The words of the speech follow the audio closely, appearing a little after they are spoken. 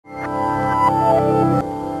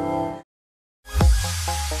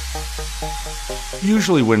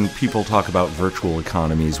Usually when people talk about virtual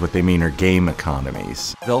economies, what they mean are game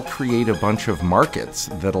economies. They'll create a bunch of markets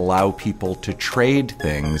that allow people to trade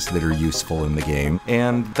things that are useful in the game,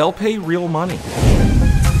 and they'll pay real money.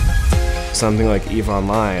 Something like EVE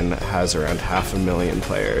Online has around 500,000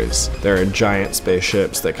 players. There are giant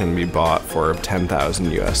spaceships that can be bought for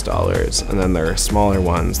 10,000 US dollars, and then there are smaller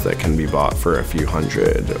ones that can be bought for a few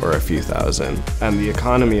hundred or a few thousand. And the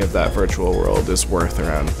economy of that virtual world is worth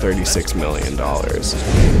around $36 million.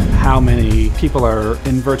 How many people are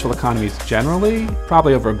in virtual economies generally?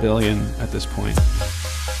 Probably over 1 billion at this point.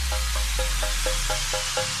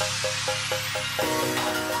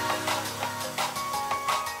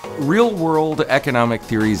 Real-world economic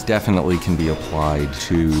theories definitely can be applied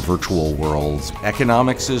to virtual worlds.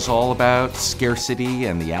 Economics is all about scarcity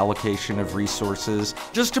and the allocation of resources.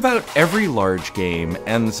 Just about every large game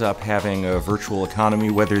ends up having a virtual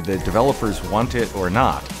economy, whether the developers want it or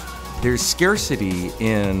not. There's scarcity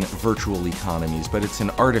in virtual economies, but it's an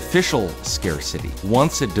artificial scarcity.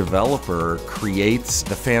 Once a developer creates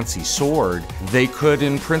the fancy sword, they could,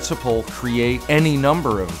 in principle, create any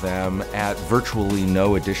number of them at virtually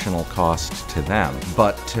no additional cost to them.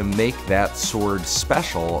 But to make that sword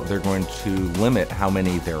special, they're going to limit how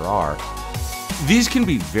many there are. These can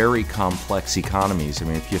be very complex economies. I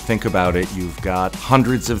mean, if you think about it, you've got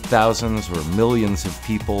hundreds of thousands or millions of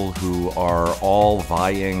people who are all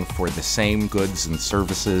vying for the same goods and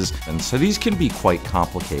services, and so these can be quite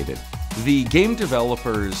complicated. The game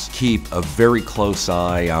developers keep a very close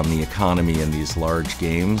eye on the economy in these large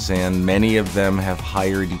games, and many of them have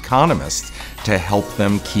hired economists to help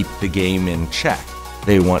them keep the game in check.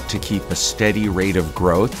 They want to keep a steady rate of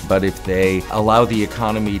growth, but if they allow the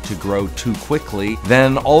economy to grow too quickly,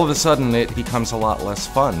 then all of a sudden it becomes a lot less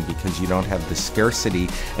fun because you don't have the scarcity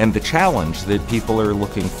and the challenge that people are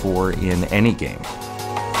looking for in any game.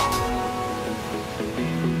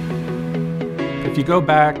 If you go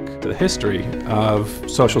back to the history of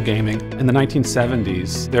social gaming, in the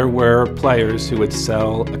 1970s, there were players who would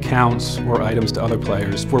sell accounts or items to other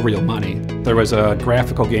players for real money. There was a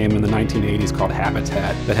graphical game in the 1980s called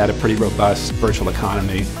Habitat that had a pretty robust virtual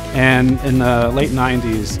economy. And in the late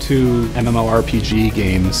 90s, 2 MMORPG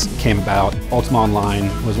games came about. Ultima Online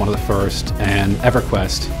was one of the first, and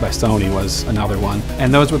EverQuest by Sony was another one.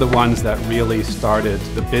 And those were the ones that really started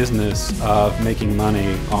the business of making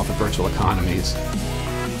money off of virtual economies.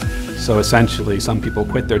 So essentially, some people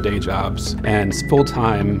quit their day jobs and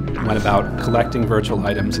full-time went about collecting virtual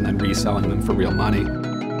items and then reselling them for real money.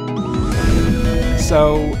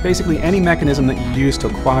 So basically, any mechanism that you use to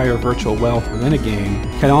acquire virtual wealth within a game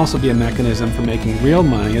can also be a mechanism for making real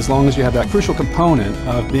money, as long as you have that crucial component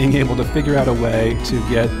of being able to figure out a way to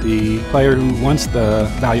get the player who wants the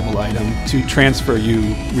valuable item to transfer you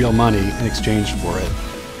real money in exchange for it.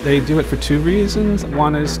 They do it for 2 reasons.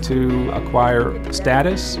 One is to acquire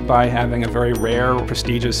status by having a very rare,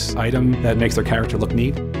 prestigious item that makes their character look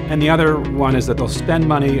neat. And the other one is that they'll spend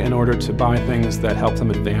money in order to buy things that help them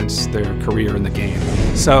advance their career in the game.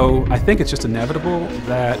 So I think it's just inevitable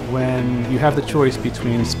that when you have the choice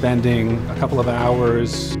between spending a couple of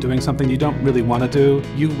hours doing something you don't really want to do,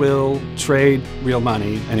 you will trade real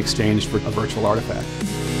money in exchange for a virtual artifact.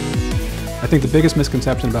 I think the biggest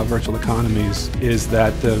misconception about virtual economies is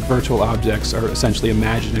that the virtual objects are essentially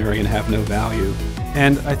imaginary and have no value.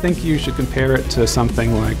 And I think you should compare it to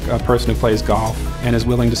something like a person who plays golf and is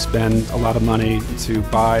willing to spend a lot of money to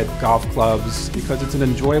buy golf clubs because it's an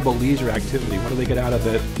enjoyable leisure activity. What do they get out of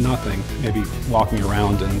it? Nothing. Maybe walking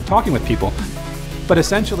around and talking with people. But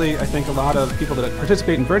essentially, I think a lot of people that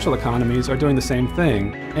participate in virtual economies are doing the same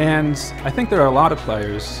thing. And I think there are a lot of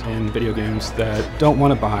players in video games that don't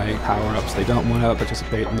want to buy power-ups. They don't want to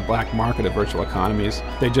participate in the black market of virtual economies.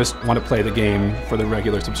 They just want to play the game for the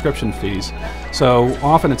regular subscription fees. So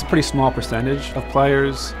often it's a pretty small percentage of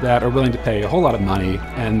players that are willing to pay a whole lot of money,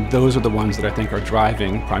 and those are the ones that I think are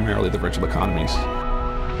driving primarily the virtual economies.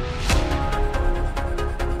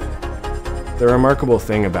 The remarkable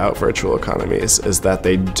thing about virtual economies is that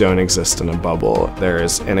they don't exist in a bubble.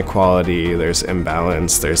 There's inequality, there's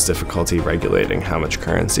imbalance, there's difficulty regulating how much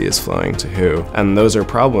currency is flowing to who. And those are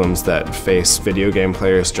problems that face video game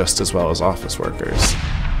players just as well as office workers.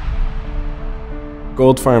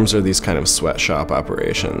 Gold farms are these kind of sweatshop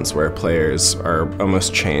operations where players are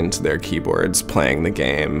almost chained to their keyboards playing the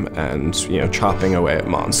game and, chopping away at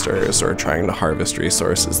monsters or trying to harvest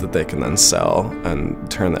resources that they can then sell and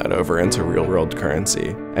turn that over into real-world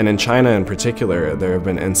currency. And in China in particular, there have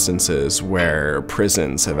been instances where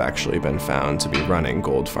prisons have actually been found to be running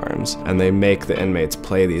gold farms, and they make the inmates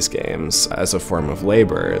play these games as a form of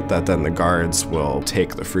labor that then the guards will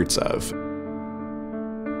take the fruits of.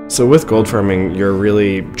 So with gold farming, you're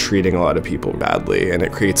really treating a lot of people badly, and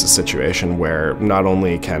it creates a situation where not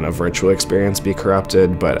only can a virtual experience be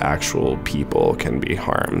corrupted, but actual people can be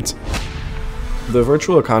harmed. The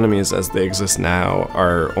virtual economies as they exist now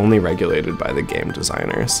are only regulated by the game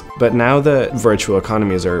designers. But now that virtual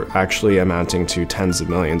economies are actually amounting to tens of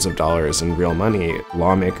millions of dollars in real money,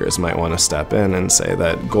 lawmakers might want to step in and say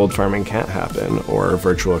that gold farming can't happen, or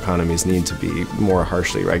virtual economies need to be more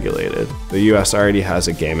harshly regulated. The US already has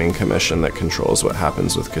a gaming commission that controls what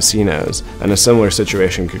happens with casinos, and a similar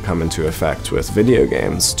situation could come into effect with video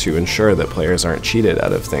games to ensure that players aren't cheated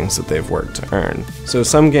out of things that they've worked to earn. So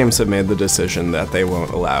some games have made the decision that they won't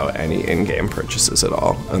allow any in-game purchases at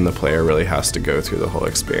all, and the player really has to go through the whole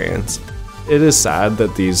experience. It is sad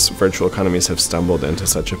that these virtual economies have stumbled into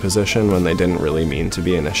such a position when they didn't really mean to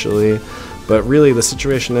be initially, but really the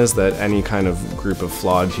situation is that any kind of group of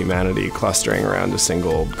flawed humanity clustering around a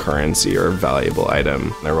single currency or valuable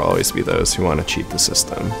item, there will always be those who want to cheat the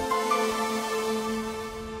system.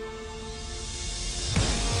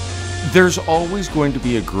 There's always going to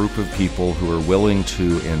be a group of people who are willing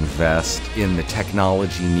to invest in the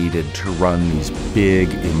technology needed to run these big,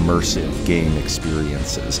 immersive game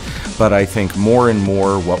experiences. But I think more and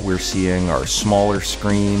more what we're seeing are smaller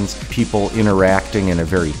screens, people interacting in a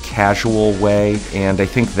very casual way, and I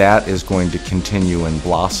think that is going to continue and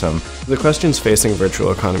blossom. The questions facing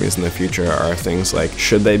virtual economies in the future are things like,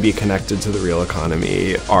 should they be connected to the real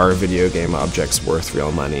economy? Are video game objects worth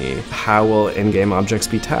real money? How will in-game objects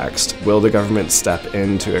be taxed? Will the government step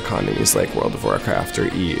into economies like World of Warcraft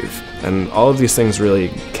or EVE? And all of these things really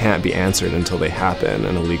can't be answered until they happen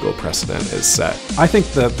and a legal precedent is set. I think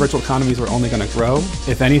the virtual economies are only going to grow.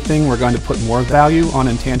 If anything, we're going to put more value on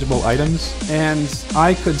intangible items. And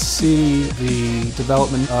I could see the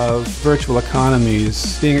development of virtual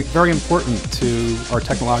economies being very important to our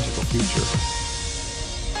technological future.